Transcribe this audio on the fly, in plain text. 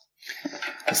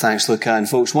Thanks, Luca. And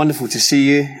folks, wonderful to see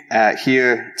you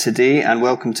here today, and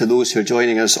welcome to those who are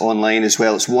joining us online as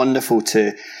well. It's wonderful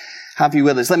to have you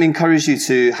with us. Let me encourage you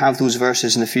to have those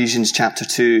verses in Ephesians chapter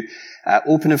 2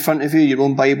 open in front of you, your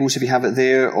own Bibles if you have it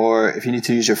there, or if you need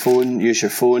to use your phone, use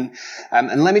your phone.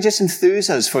 And let me just enthuse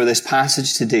us for this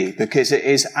passage today, because it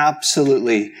is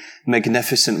absolutely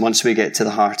magnificent once we get to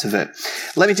the heart of it.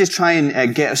 Let me just try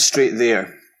and get us straight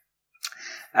there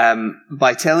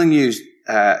by telling you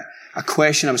a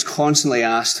question I was constantly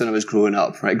asked when I was growing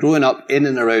up, right? Growing up in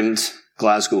and around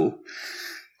Glasgow,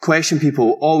 question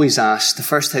people always asked the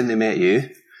first time they met you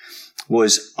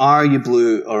was, are you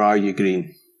blue or are you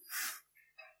green?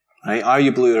 Right? Are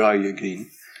you blue or are you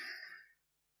green?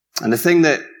 And the thing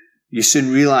that you soon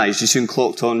realized, you soon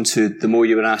clocked on to the more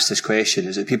you were asked this question,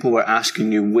 is that people were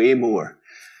asking you way more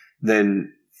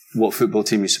than what football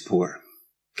team you support.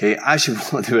 Okay? Actually,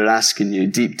 what they were asking you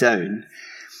deep down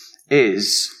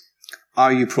is,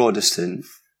 are you Protestant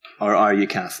or are you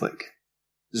Catholic?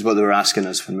 This is what they were asking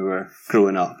us when we were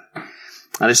growing up.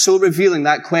 And it's so revealing,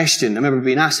 that question. I remember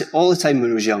being asked it all the time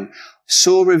when I was young.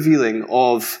 So revealing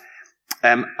of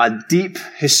a deep,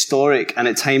 historic, and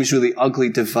at times really ugly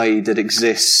divide that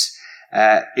exists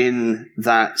in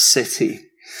that city.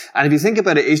 And if you think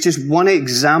about it, it's just one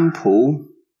example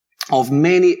of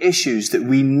many issues that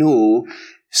we know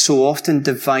so often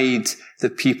divide the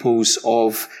peoples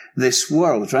of this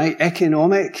world, right?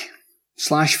 Economic /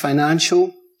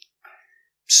 financial,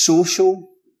 social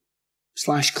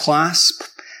 / class,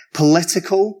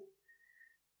 political.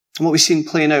 And what we've seen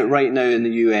playing out right now in the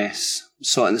US,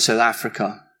 saw it in South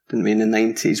Africa, didn't we, in the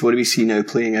 90s? What do we see now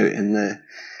playing out in the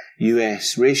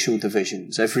US? Racial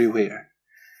divisions everywhere.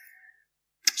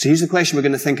 So here's the question we're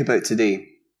going to think about today.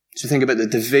 So think about the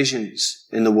divisions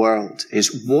in the world,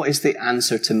 is what is the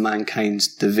answer to mankind's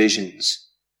divisions?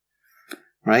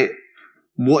 Right?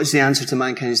 What is the answer to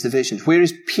mankind's divisions? Where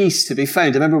is peace to be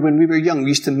found? I remember when we were young, we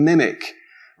used to mimic,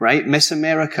 right? Miss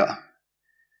America.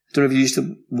 I don't know if you used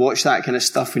to watch that kind of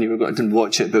stuff when you were, I didn't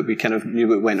watch it, but we kind of knew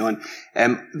what went on.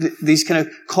 These kind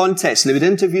of contests, and they would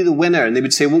interview the winner, and they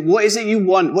would say, well, what is it you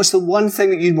want? What's the one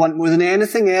thing that you want more than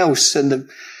anything else? And the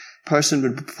person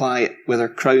would reply with her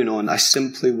crown on, I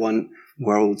simply want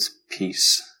world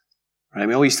peace. Right?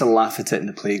 We all used to laugh at it in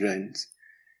the playground,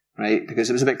 right? Because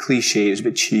it was a bit cliche, it was a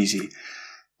bit cheesy.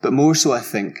 But more so, I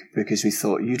think, because we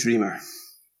thought, you dreamer.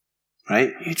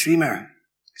 Right? You dreamer.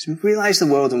 Because we realise the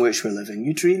world in which we're living.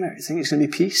 You dreamer. You think it's going to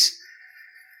be peace?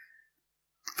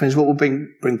 Friends, what will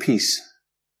bring peace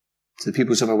to the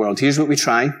peoples of our world? Here's what we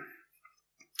try.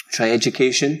 We try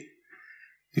education.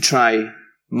 We try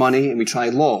money, and we try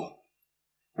law.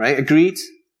 Right? Agreed?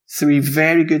 3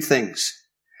 very good things.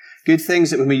 Good things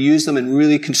that when we use them in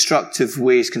really constructive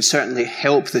ways can certainly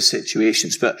help the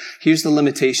situations. But here's the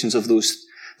limitations of those,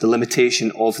 the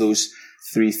limitation of those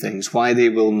 3 things. Why they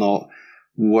will not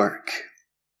work.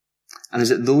 And is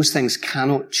that those things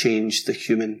cannot change the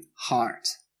human heart.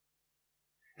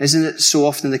 Isn't it so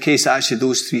often the case that actually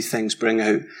those 3 things bring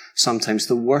out sometimes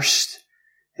the worst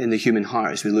in the human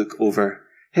heart as we look over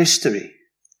history?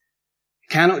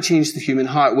 Cannot change the human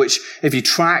heart, which, if you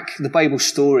track the Bible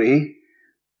story,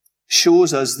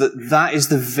 shows us that that is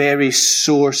the very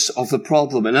source of the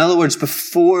problem. In other words,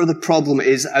 before the problem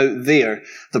is out there,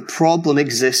 the problem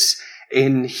exists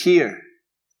in here.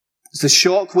 The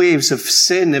shock waves of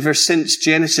sin ever since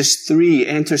Genesis 3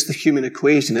 enters the human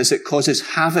equation as it causes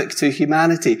havoc to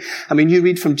humanity. I mean, you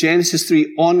read from Genesis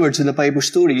 3 onwards in the Bible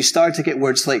story, you start to get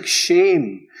words like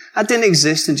shame. That didn't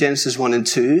exist in Genesis 1 and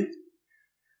 2.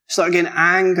 You start getting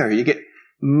anger, you get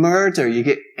murder, you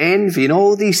get envy, and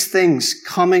all these things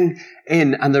coming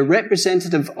in, and they're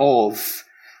representative of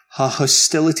a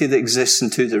hostility that exists in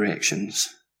 2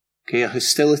 directions. Okay, a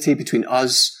hostility between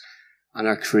us and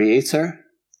our Creator,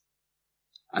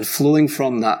 and flowing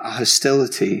from that, a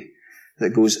hostility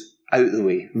that goes out the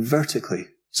way, vertically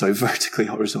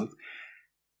horizontal,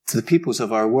 to the peoples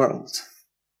of our world.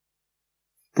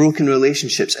 Broken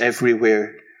relationships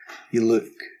everywhere you look.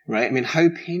 Right? I mean, how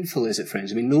painful is it,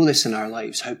 friends? We know this in our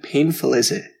lives. How painful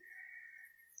is it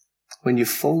when you've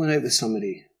fallen out with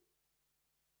somebody?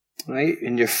 Right?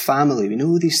 In your family. We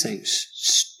know these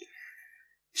things.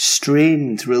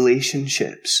 Strained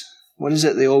relationships. What is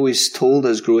it they always told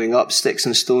us growing up? Sticks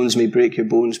and stones may break your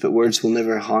bones, but words will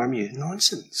never harm you.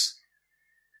 Nonsense.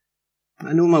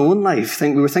 I know in my own life.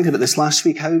 We were thinking about this last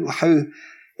week. How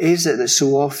is it that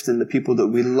so often the people that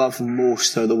we love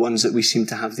most are the ones that we seem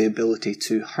to have the ability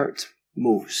to hurt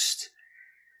most?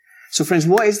 So friends,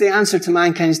 what is the answer to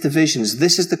mankind's divisions?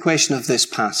 This is the question of this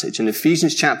passage. In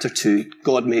Ephesians chapter 2,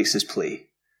 God makes his play.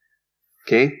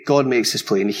 Okay? God makes his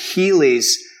play, and he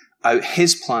lays out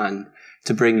his plan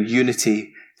to bring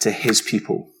unity to his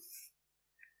people.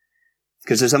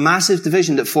 Because there's a massive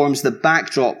division that forms the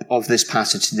backdrop of this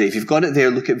passage today. If you've got it there,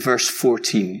 look at verse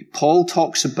 14. Paul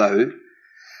talks about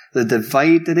the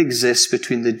divide that exists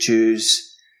between the Jews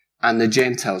and the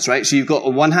Gentiles, right? So you've got,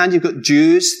 on one hand, you've got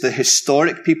Jews, the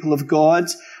historic people of God.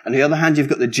 On the other hand, you've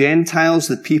got the Gentiles,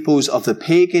 the peoples of the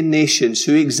pagan nations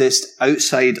who exist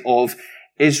outside of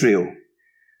Israel.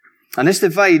 And this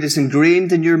divide is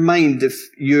ingrained in your mind if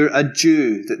you're a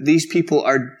Jew, that these people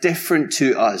are different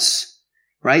to us.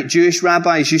 Right? Jewish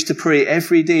rabbis used to pray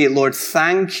every day, Lord,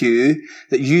 thank you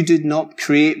that you did not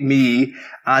create me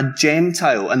a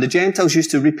Gentile. And the Gentiles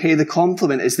used to repay the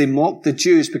compliment as they mocked the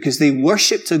Jews because they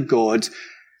worshipped a God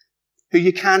who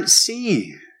you can't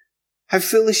see. How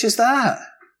foolish is that?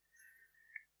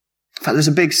 In fact, there's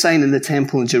a big sign in the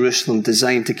temple in Jerusalem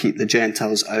designed to keep the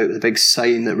Gentiles out. A big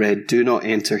sign that read, do not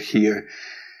enter here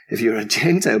if you're a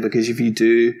Gentile, because if you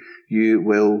do, you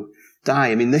will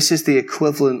die. I mean, this is the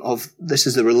equivalent of, this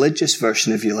is the religious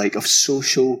version, if you like, of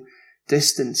social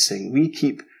distancing. We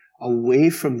keep away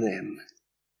from them.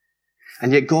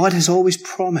 And yet God has always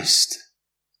promised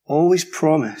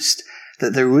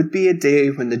that there would be a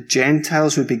day when the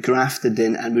Gentiles would be grafted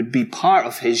in and would be part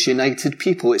of his united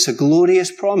people. It's a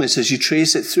glorious promise as you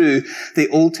trace it through the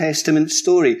Old Testament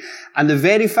story. And the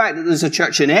very fact that there's a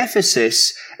church in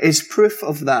Ephesus is proof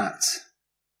of that.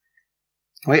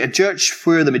 Right? A church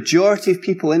where the majority of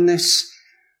people in this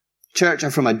church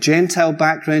are from a Gentile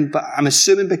background, but I'm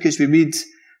assuming because we read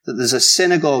that there's a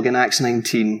synagogue in Acts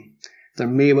 19, there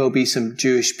may well be some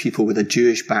Jewish people with a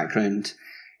Jewish background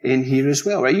in here as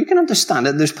well, right? You can understand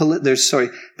that there's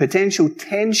potential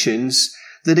tensions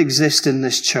that exist in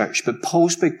this church, but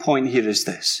Paul's big point here is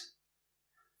this,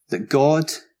 that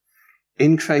God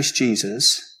in Christ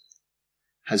Jesus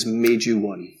has made you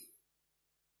one.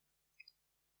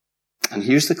 And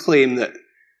here's the claim that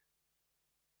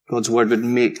God's word would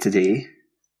make today,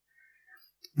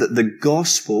 that the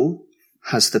gospel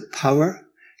has the power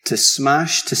to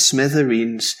smash to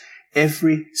smithereens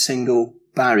every single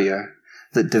barrier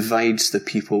that divides the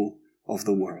people of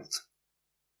the world.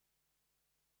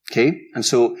 Okay? And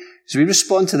so, as we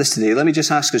respond to this today, let me just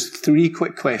ask us 3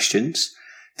 quick questions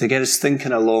to get us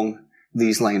thinking along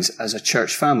these lines as a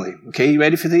church family. Okay, you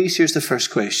ready for these? Here's the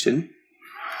first question.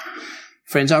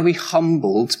 Friends, are we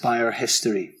humbled by our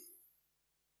history?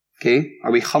 Okay?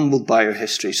 Are we humbled by our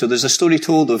history? So there's a story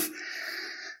told of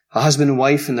a husband and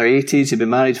wife in their 80s who've been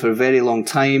married for a very long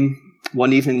time.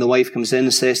 One evening the wife comes in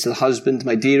and says to the husband,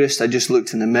 my dearest, I just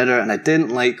looked in the mirror and I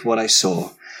didn't like what I saw.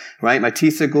 Right? My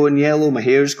teeth are going yellow, my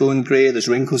hair's going grey, there's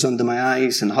wrinkles under my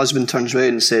eyes. And the husband turns around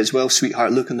and says, well,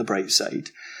 sweetheart, look on the bright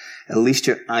side. At least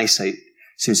your eyesight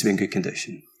seems to be in good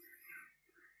condition.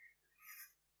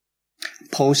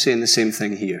 Paul's saying the same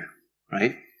thing here,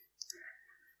 right?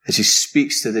 As he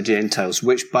speaks to the Gentiles,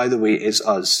 which, by the way, is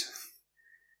us.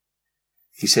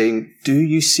 He's saying, do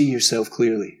you see yourself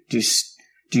clearly? Do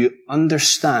you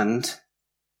understand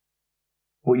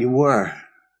what you were?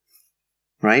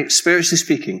 Right? Spiritually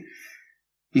speaking.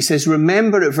 He says,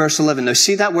 remember at verse 11. Now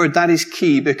see that word, that is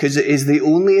key because it is the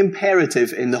only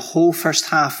imperative in the whole first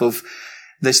half of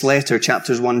this letter,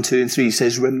 chapters 1, 2, and 3. He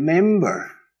says,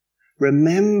 remember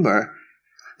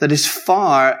that as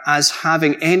far as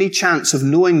having any chance of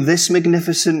knowing this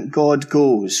magnificent God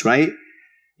goes, right?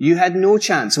 You had no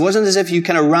chance. It wasn't as if you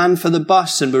kind of ran for the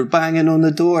bus and were banging on the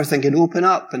door thinking, open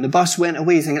up, and the bus went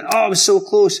away thinking, oh, I was so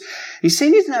close. He's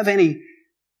saying you didn't have any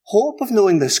hope of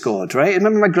knowing this God, right? I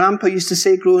remember my grandpa used to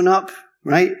say growing up,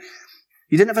 right?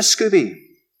 You didn't have a Scooby,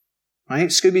 right?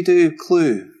 Scooby-Doo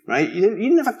clue, right? You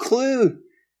didn't have a clue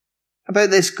about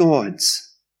this God.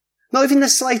 Not even the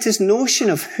slightest notion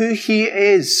of who he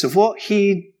is, of what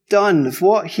he'd done, of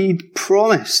what he'd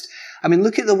promised. I mean,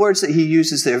 look at the words that he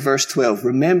uses there, verse 12.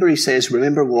 Remember, he says,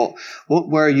 remember what? What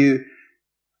were you?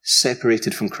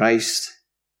 Separated from Christ,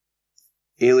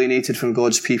 alienated from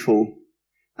God's people,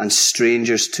 and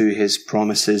strangers to his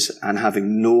promises, and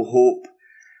having no hope,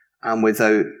 and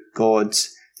without God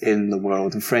in the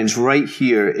world. And friends, right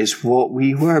here is what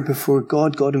we were before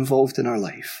God got involved in our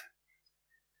life.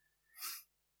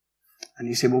 And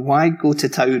you say, well, why go to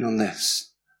town on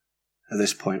this at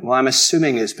this point? Well, I'm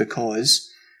assuming it's because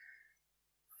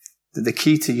the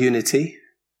key to unity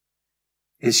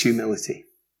is humility.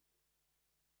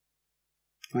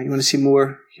 Right? You want to see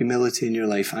more humility in your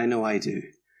life? I know I do.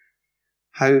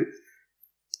 How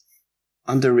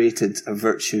underrated a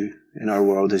virtue in our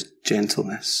world is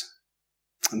gentleness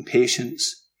and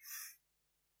patience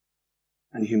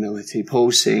and humility.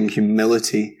 Paul's saying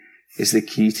humility is the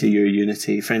key to your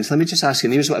unity. Friends, let me just ask you,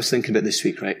 and here's what I was thinking about this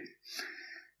week, right?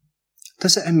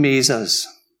 Does it amaze us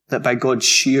that by God's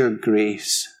sheer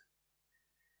grace,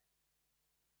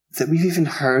 that we've even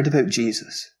heard about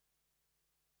Jesus.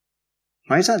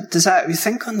 Why is that? You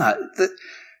think on that?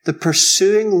 The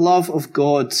pursuing love of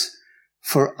God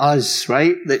for us,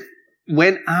 right? That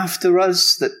went after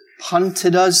us, that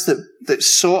hunted us, that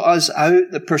sought us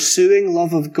out, the pursuing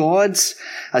love of God,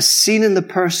 as seen in the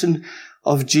person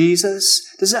of Jesus.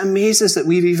 Does it amaze us that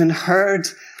we've even heard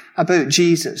about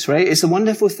Jesus, right? It's the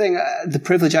wonderful thing, the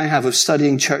privilege I have of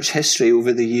studying church history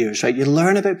over the years, right? You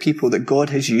learn about people that God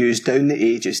has used down the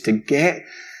ages to get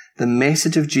the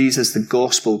message of Jesus, the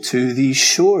gospel, to these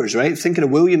shores, right? Thinking of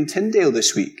William Tyndale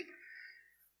this week.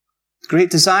 Great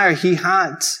desire he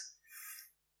had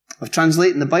of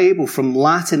translating the Bible from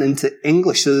Latin into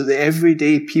English so that the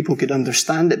everyday people could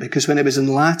understand it, because when it was in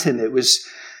Latin, it was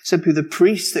simply the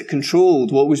priest that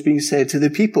controlled what was being said to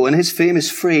the people. And his famous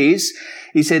phrase,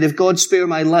 he said, "If God spare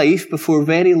my life, before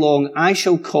very long I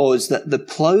shall cause that the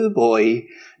ploughboy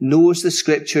knows the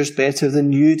scriptures better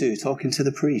than you do," talking to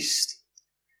the priest.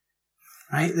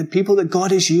 Right? The people that God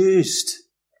has used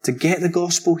to get the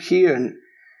gospel here. And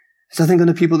I think on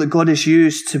the people that God has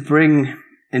used to bring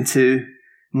into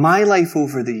my life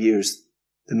over the years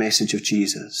the message of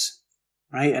Jesus.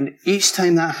 Right? And each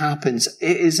time that happens,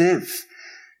 it is as if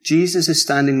Jesus is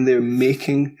standing there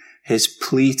making his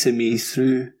plea to me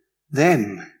through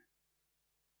them.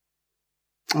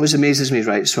 It always amazes me,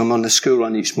 right? So I'm on the school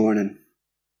run each morning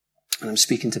and I'm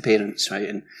speaking to parents, right?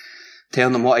 And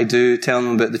telling them what I do, telling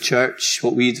them about the church,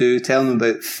 what we do, telling them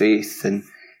about faith. And it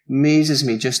amazes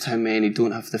me just how many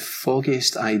don't have the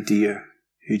foggiest idea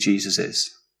who Jesus is.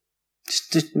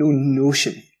 Just no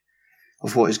notion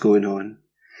of what is going on.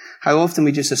 How often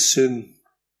we just assume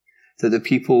that the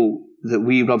people that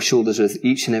we rub shoulders with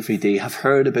each and every day have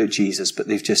heard about Jesus, but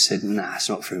they've just said, nah, it's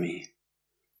not for me.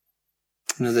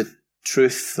 You know, the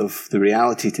truth of the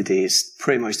reality today is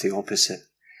pretty much the opposite.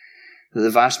 That the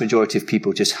vast majority of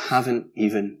people just haven't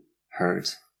even heard.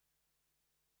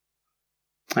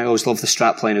 I always love the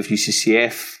strapline of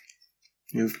UCCF,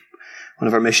 one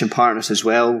of our mission partners as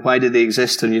well. Why do they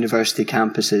exist on university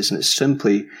campuses? And it's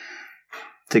simply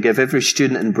to give every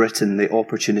student in Britain the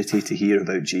opportunity to hear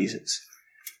about Jesus.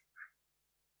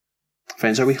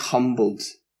 Friends, are we humbled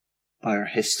by our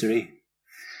history?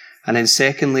 And then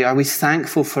secondly, are we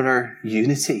thankful for our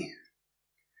unity?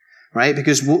 Right?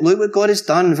 Because look what God has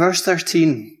done. Verse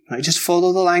 13. Right? Just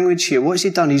follow the language here. What has he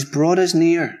done? He's brought us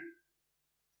near.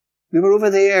 We were over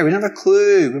there. We didn't have a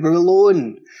clue. We were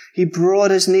alone. He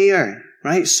brought us near.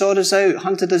 Right? Sought us out,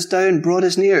 hunted us down, brought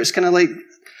us near. It's kind of like,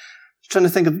 trying to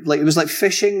think of, like, it was like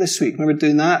fishing this week. Remember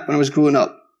doing that when I was growing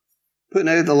up? Putting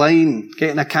out the line,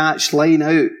 getting a catch, line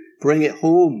out, bring it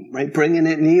home, right? Bringing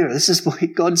it near. This is what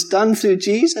God's done through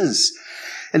Jesus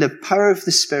in the power of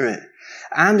the Spirit.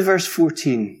 And verse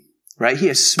 14, right? He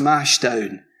has smashed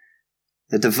down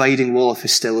the dividing wall of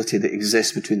hostility that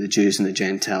exists between the Jews and the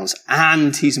Gentiles.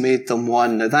 And he's made them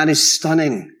one. Now that is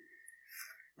stunning,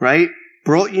 right?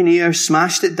 Brought you near,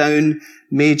 smashed it down,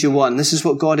 made you one. This is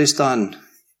what God has done,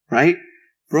 right?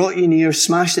 Brought you near,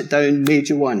 smashed it down, made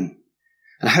you one.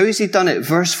 And how has he done it?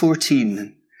 Verse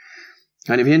 14.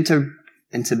 And if you enter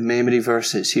into memory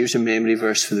verses, here's a memory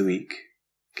verse for the week.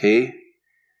 Okay?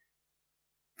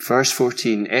 Verse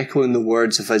 14, echoing the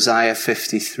words of Isaiah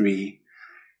 53.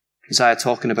 Isaiah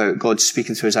talking about, God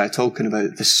speaking through Isaiah, talking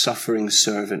about the suffering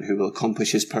servant who will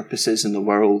accomplish his purposes in the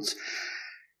world.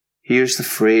 Here's the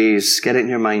phrase, get it in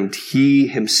your mind. He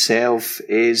himself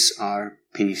is our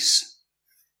peace.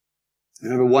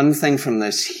 Remember one thing from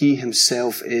this, he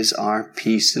himself is our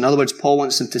peace. In other words, Paul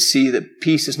wants them to see that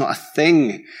peace is not a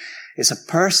thing, it's a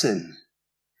person.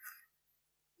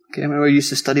 Okay, I remember I used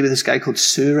to study with this guy called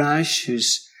Suraj,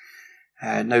 who's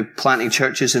now planting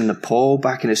churches in Nepal,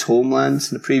 back in his homeland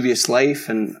in a previous life,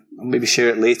 and I'll maybe share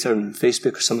it later on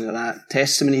Facebook or something like that.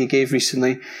 Testimony he gave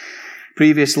recently.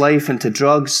 Previous life into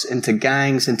drugs, into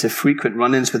gangs, into frequent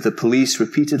run-ins with the police,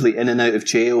 repeatedly in and out of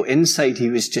jail. Inside he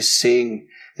was just saying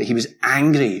that he was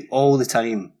angry all the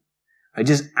time.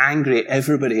 Just angry at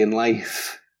everybody in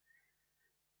life.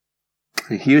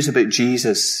 And he hears about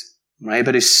Jesus, right?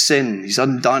 About his sin. He's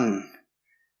undone.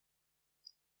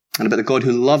 And about the God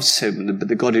who loves him, about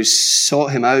the God who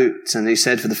sought him out. And he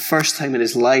said for the first time in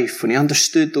his life, when he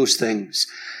understood those things,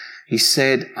 he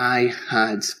said, I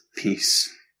had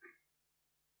peace.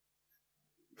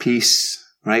 Peace,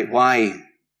 right? Why?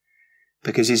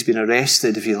 Because he's been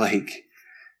arrested, if you like,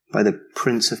 by the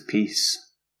Prince of Peace.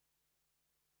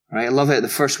 Right? I love it. The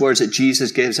first words that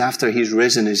Jesus gives after he's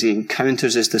risen is he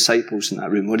encounters his disciples in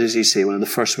that room. What does he say? One of the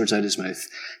first words out of his mouth.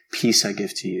 Peace I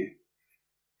give to you.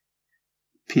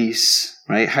 Peace.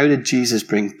 Right? How did Jesus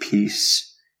bring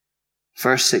peace?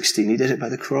 Verse 16, he did it by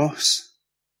the cross.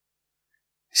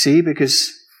 See,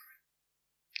 because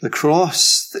the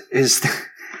cross is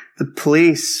the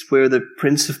place where the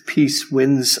Prince of Peace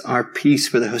wins our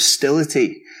peace, where the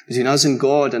hostility between us and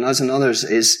God and us and others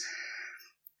is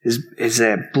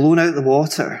blown out the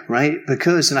water, right?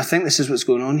 Because, and I think this is what's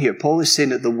going on here, Paul is saying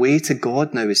that the way to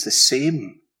God now is the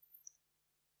same.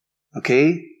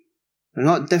 Okay? They're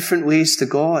not different ways to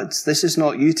God. This is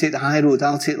not you take the high road,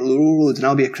 I'll take the low road, and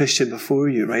I'll be a Christian before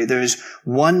you, right? There is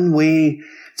one way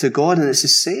to God, and it's the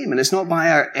same. And it's not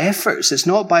by our efforts. It's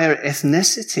not by our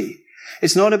ethnicity.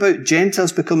 It's not about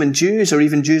Gentiles becoming Jews or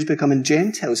even Jews becoming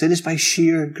Gentiles. It is by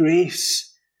sheer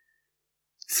grace.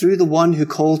 Through the one who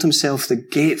called himself the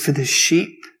gate for the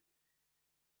sheep.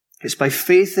 It's by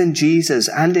faith in Jesus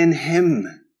and in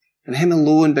him, and him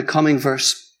alone becoming,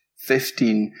 verse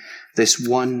 15, this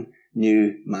one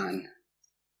new man.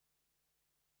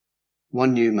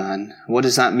 One new man. What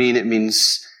does that mean? It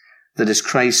means that as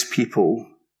Christ's people,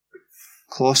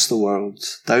 across the world,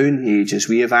 down the ages,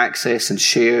 we have access and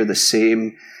share the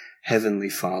same Heavenly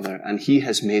Father, and he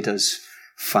has made us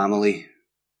family.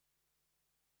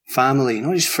 Family,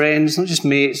 not just friends, not just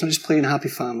mates, not just playing happy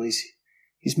families.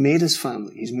 He's made us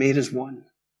family. He's made us one.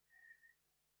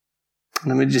 And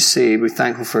let me just say, we're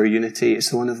thankful for our unity.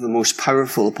 It's one of the most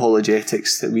powerful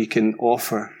apologetics that we can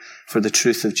offer for the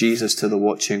truth of Jesus to the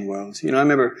watching world. You know, I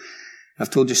remember,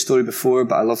 I've told you a story before,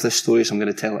 but I love this story, so I'm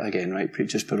going to tell it again, right?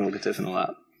 Preacher's prerogative and all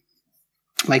that.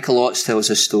 Michael Oates tells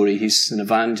this story. He's an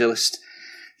evangelist,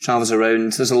 travels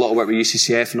around, does a lot of work with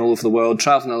UCCF and all over the world,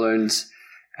 traveling around,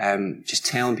 just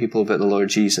telling people about the Lord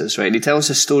Jesus, right? And he tells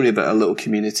a story about a little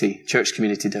community, church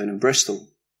community down in Bristol.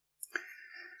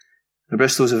 Now,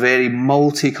 Bristol is a very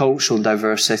multicultural,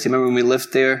 diverse city. Remember when we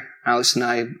lived there? Alice and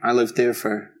I lived there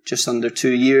for just under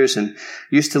 2 years and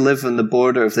used to live on the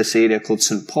border of this area called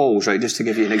St. Paul's, right? Just to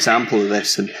give you an example of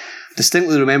this. And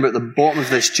distinctly remember at the bottom of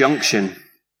this junction,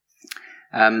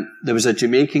 there was a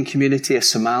Jamaican community, a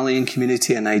Somalian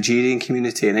community, a Nigerian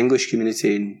community, an English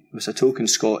community, and there was a token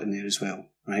Scot in there as well,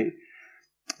 right?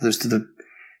 It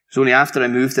was only after I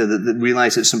moved there that I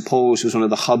realised that St. Paul's was one of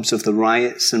the hubs of the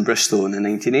riots in Bristol in the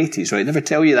 1980s, right? They never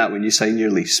tell you that when you sign your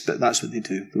lease, but that's what they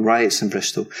do, the riots in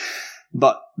Bristol.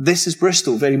 But this is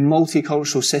Bristol, very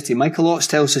multicultural city. Michael Oates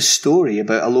tells a story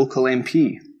about a local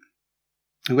MP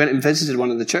who went and visited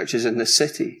one of the churches in this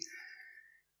city.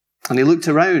 And he looked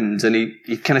around and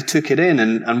he kind of took it in,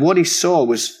 and what he saw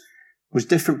was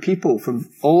different people from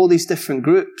all these different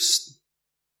groups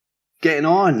getting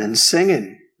on and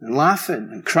singing and laughing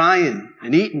and crying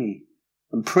and eating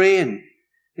and praying,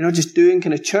 you know, just doing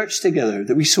kind of church together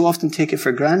that we so often take it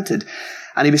for granted.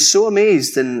 And he was so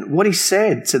amazed, and what he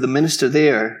said to the minister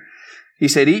there, he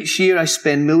said, each year I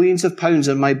spend millions of pounds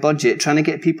on my budget trying to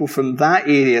get people from that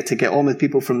area to get on with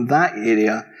people from that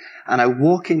area, and I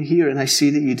walk in here and I see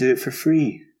that you do it for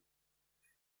free.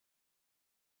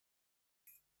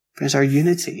 Friends, our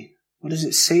unity, what does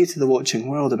it say to the watching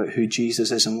world about who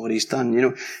Jesus is and what he's done? You know,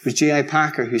 it was J.I.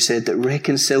 Packer who said that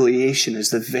reconciliation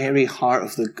is the very heart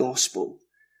of the gospel.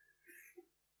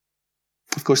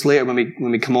 Of course, later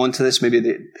when we come on to this, maybe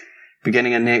the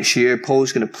beginning of next year,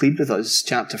 Paul's going to plead with us,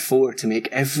 chapter 4, to make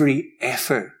every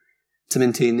effort to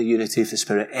maintain the unity of the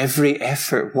Spirit. Every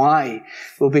effort. Why?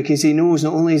 Well, because he knows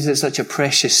not only is it such a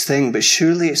precious thing, but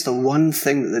surely it's the one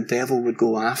thing that the devil would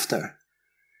go after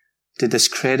to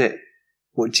discredit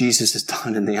what Jesus has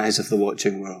done in the eyes of the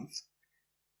watching world.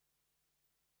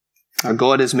 Our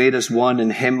God has made us one,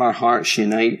 in him our hearts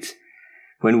unite.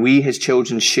 When we, his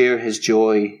children, share his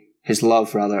joy, his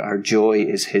love rather, our joy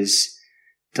is his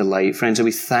delight. Friends, are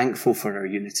we thankful for our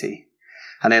unity?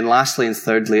 And then lastly and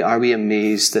thirdly, are we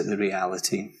amazed at the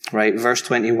reality? Right, verse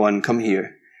 21, come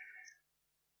here.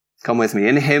 Come with me.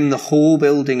 In him the whole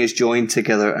building is joined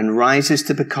together and rises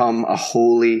to become a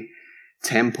holy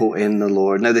temple in the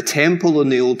Lord. Now, the temple in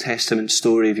the Old Testament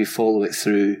story, if you follow it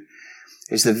through,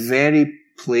 is the very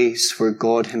place where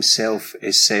God himself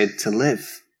is said to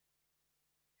live.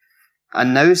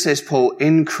 And now, says Paul,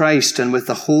 in Christ and with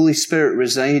the Holy Spirit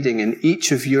residing in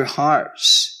each of your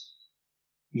hearts,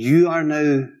 you are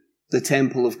now the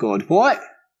temple of God. What?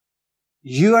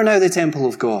 You are now the temple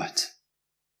of God.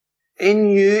 In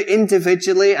you,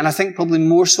 individually, and I think probably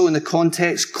more so in the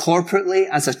context corporately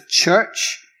as a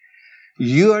church,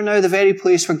 you are now the very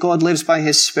place where God lives by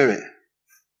his Spirit.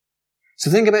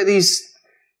 So think about these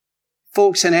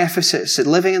folks in Ephesus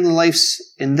living in the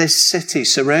lives in this city,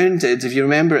 surrounded, if you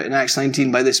remember it in Acts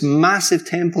 19, by this massive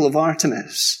temple of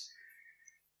Artemis.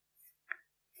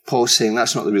 Paul's saying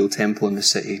that's not the real temple in the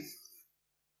city.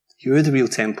 You're the real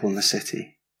temple in the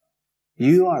city.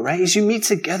 You are, right? As you meet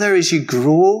together, as you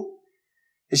grow,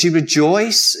 As you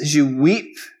rejoice, as you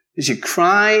weep, as you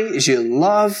cry, as you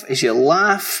love, as you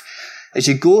laugh, as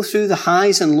you go through the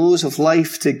highs and lows of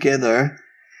life together,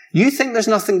 you think there's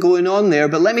nothing going on there,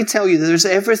 but let me tell you, there's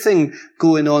everything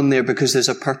going on there because there's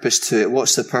a purpose to it.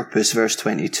 What's the purpose? Verse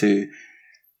 22.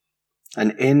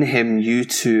 And in him you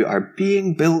two are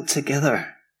being built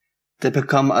together to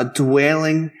become a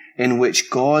dwelling in which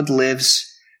God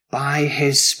lives by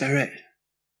his Spirit.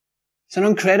 Isn't that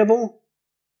incredible?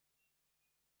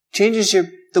 Changes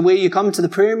the way you come to the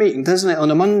prayer meeting, doesn't it,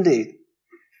 on a Monday?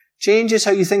 Changes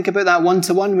how you think about that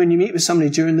one-to-one when you meet with somebody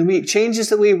during the week. Changes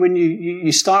the way when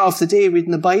you start off the day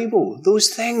reading the Bible. Those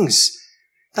things.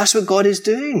 That's what God is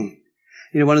doing.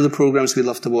 You know, one of the programs we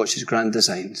love to watch is Grand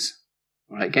Designs.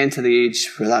 All right, getting to the age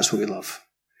where that's what we love.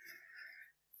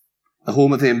 The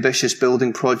home of the ambitious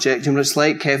building project. You know what it's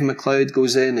like? Kevin MacLeod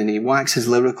goes in and he waxes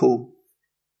lyrical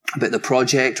about the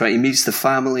project, right? He meets the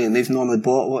family and they've normally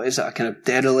bought, what is it, a kind of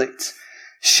derelict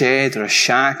shed or a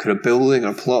shack or a building or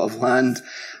a plot of land.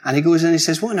 And he goes in and he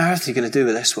says, what on earth are you going to do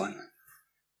with this one?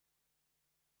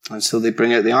 And so they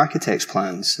bring out the architect's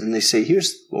plans and they say,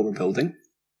 here's what we're building.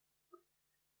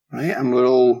 Right? And we're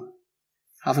all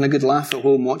having a good laugh at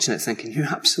home watching it thinking, you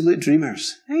absolute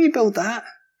dreamers. How do you build that?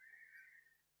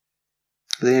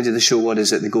 At the end of the show, what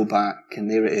is it? They go back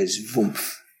and there it is.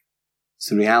 Voomf. It's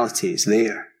the reality. It's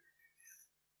there.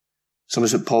 So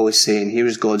that's what Paul is saying. Here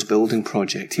is God's building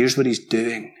project. Here's what he's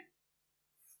doing.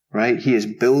 Right? He is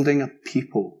building a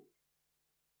people.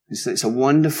 It's a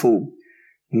wonderful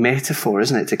metaphor,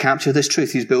 isn't it? To capture this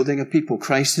truth. He's building a people.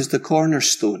 Christ is the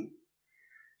cornerstone.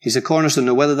 He's the cornerstone.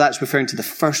 Now, whether that's referring to the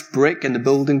first brick in the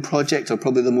building project or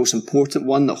probably the most important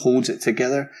one that holds it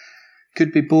together,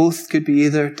 could be both, could be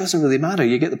either. It doesn't really matter.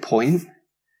 You get the point.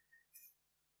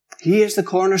 He is the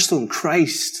cornerstone,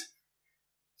 Christ.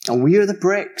 And we are the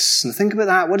bricks. And think about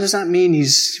that. What does that mean? Have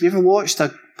you ever watched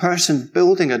a person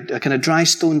building a kind of dry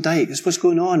stone dike? That's what's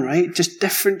going on, right? Just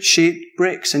different shaped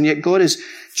bricks. And yet God is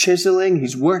chiseling,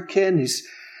 he's working,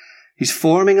 he's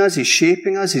forming us, he's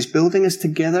shaping us, he's building us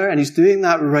together, and he's doing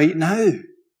that right now.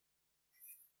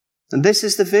 And this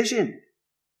is the vision.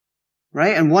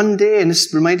 Right? And one day, and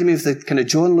this reminded me of the kind of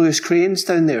John Lewis cranes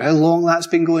down there, how long that's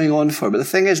been going on for. But the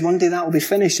thing is, one day that will be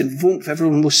finished and voomp,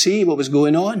 everyone will see what was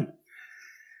going on.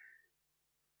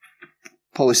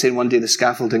 Paul is saying one day the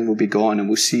scaffolding will be gone and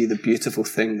we'll see the beautiful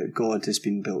thing that God has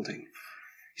been building.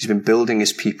 He's been building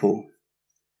his people.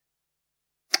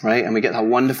 Right? And we get that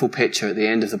wonderful picture at the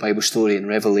end of the Bible story in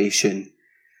Revelation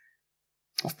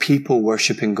of people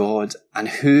worshipping God. And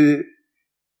who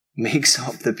makes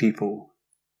up the people?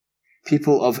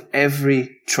 People of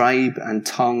every tribe and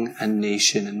tongue and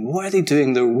nation. And what are they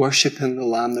doing? They're worshipping the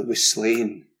Lamb that was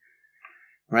slain.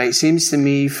 Right? It seems to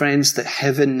me, friends, that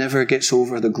heaven never gets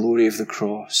over the glory of the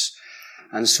cross.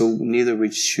 And so neither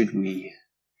should we.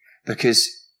 Because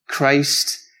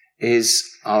Christ is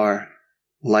our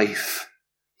life.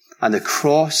 And the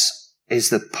cross is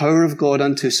the power of God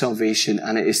unto salvation.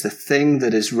 And it is the thing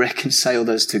that has reconciled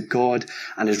us to God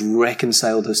and has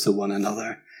reconciled us to one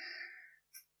another.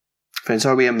 Friends,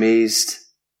 are we amazed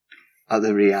at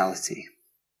the reality?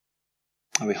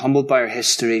 Are we humbled by our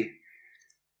history?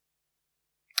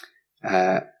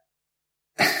 I've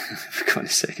got a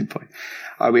second point.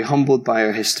 Are we humbled by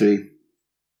our history?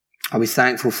 Are we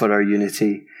thankful for our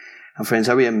unity? And friends,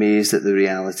 are we amazed at the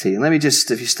reality? And let me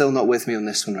just, if you're still not with me on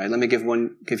this one, right, let me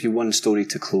give you one story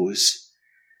to close.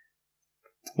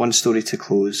 One story to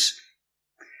close.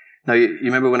 Now, you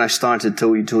remember when I started,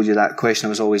 told you that question I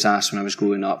was always asked when I was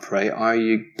growing up, right? Are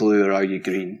you blue or are you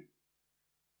green?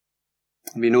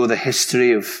 We know the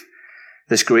history of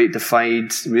this great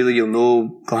divide. Really, you'll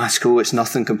know Glasgow, it's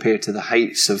nothing compared to the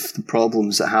heights of the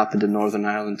problems that happened in Northern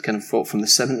Ireland, kind of fought from the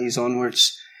 70s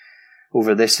onwards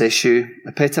over this issue.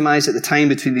 Epitomised at the time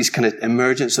between these kind of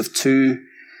emergence of two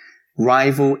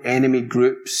rival enemy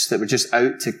groups that were just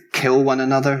out to kill one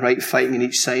another, right, fighting on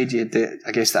each side. You had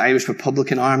the Irish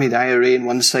Republican Army, the IRA on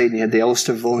one side, and you had the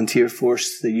Ulster Volunteer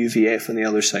Force, the UVF on the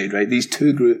other side, right? These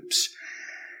two groups.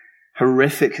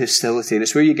 Horrific hostility. And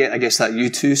it's where you get, I guess, that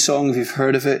U2 song, if you've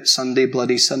heard of it, Sunday,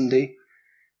 Bloody Sunday.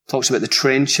 Talks about the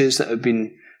trenches that have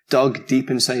been dug deep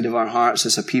inside of our hearts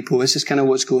as a people. This is kind of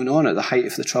what's going on at the height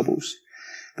of the Troubles.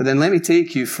 But then let me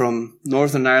take you from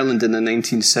Northern Ireland in the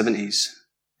 1970s,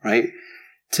 right,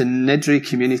 to Niddrie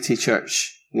Community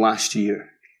Church last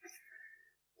year.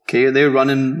 Okay, they're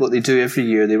running what they do every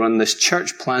year. They run this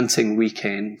church planting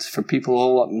weekend for people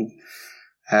all up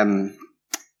in,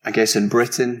 I guess in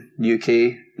Britain,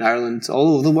 UK, Ireland,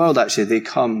 all over the world actually. They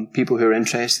come, people who are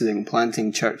interested in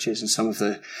planting churches in some of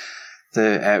the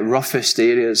roughest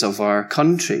areas of our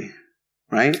country,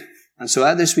 right? And so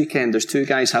at this weekend, there's two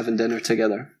guys having dinner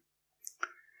together.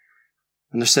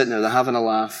 And they're sitting there, they're having a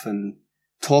laugh and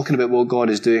talking about what God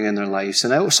is doing in their lives.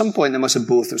 And at some point, it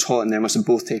was hot in there, must have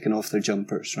both taken off their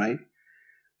jumpers, right?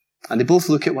 And they both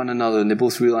look at one another and they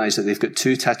both realize that they've got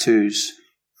two tattoos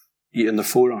in their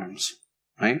forearms,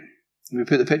 right? Can we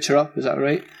put the picture up? Is that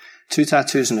right? Two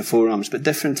tattoos in their forearms, but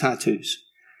different tattoos.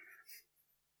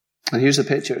 And here's the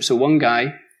picture. So one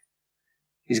guy,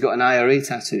 he's got an IRA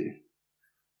tattoo.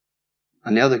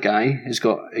 And the other guy has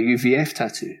got a UVF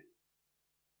tattoo.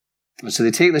 And so they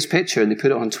take this picture and they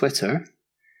put it on Twitter.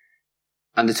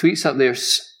 And the tweet's up there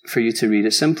for you to read.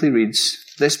 It simply reads,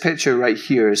 "This picture right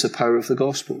here is the power of the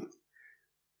gospel.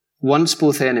 Once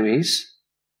both enemies,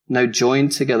 now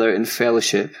joined together in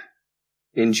fellowship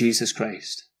in Jesus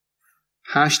Christ.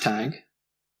 Hashtag,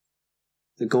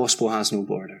 the gospel has no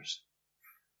borders."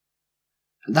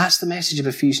 And that's the message of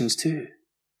Ephesians 2.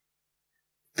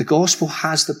 The gospel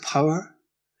has the power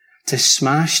to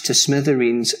smash to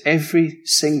smithereens every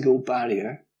single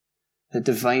barrier that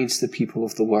divides the people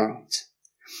of the world.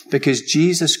 Because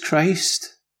Jesus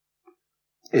Christ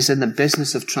is in the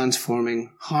business of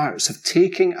transforming hearts, of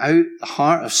taking out the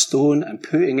heart of stone and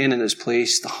putting in its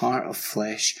place the heart of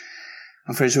flesh.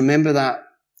 And friends, remember that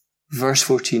verse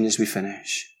 14 as we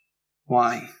finish.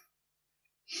 Why?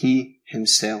 He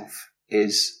himself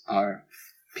is our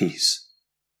peace.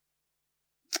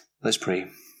 Let's pray.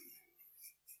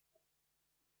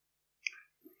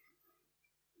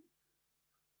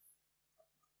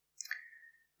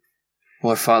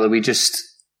 Lord Father, we just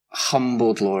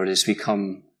humbled, Lord, as we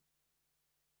come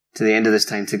to the end of this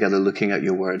time together looking at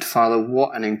your word. Father,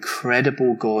 what an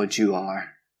incredible God you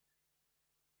are.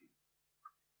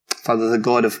 Father, the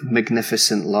God of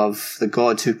magnificent love, the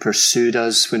God who pursued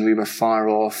us when we were far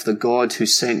off, the God who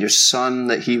sent your Son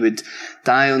that he would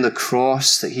die on the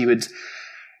cross, that he would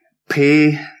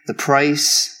pay the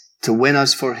price to win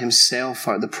us for himself,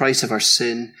 the price of our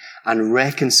sin, and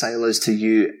reconcile us to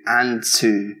you and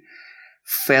to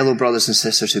fellow brothers and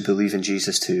sisters who believe in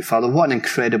Jesus too. Father, what an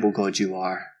incredible God you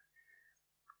are.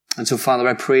 And so, Father,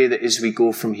 I pray that as we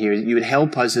go from here, you would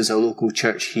help us as a local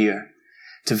church here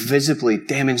to visibly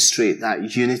demonstrate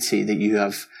that unity that you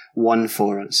have won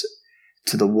for us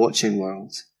to the watching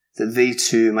world, that they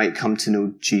too might come to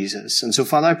know Jesus. And so,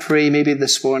 Father, I pray maybe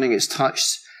this morning it's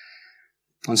touched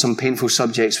on some painful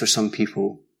subjects for some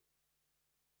people.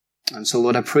 And so,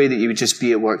 Lord, I pray that you would just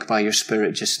be at work by your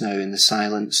Spirit just now in the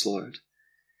silence, Lord.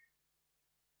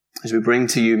 As we bring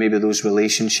to you maybe those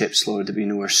relationships, Lord, that we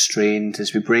know are strained,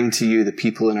 as we bring to you the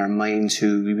people in our minds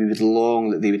who we would long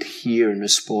that they would hear and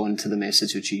respond to the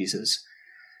message of Jesus.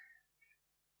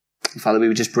 And Father, we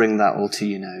would just bring that all to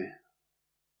you now.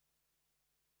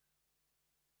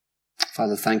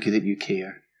 Father, thank you that you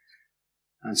care.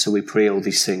 And so we pray all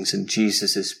these things in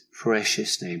Jesus'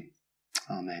 precious name.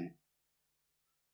 Amen.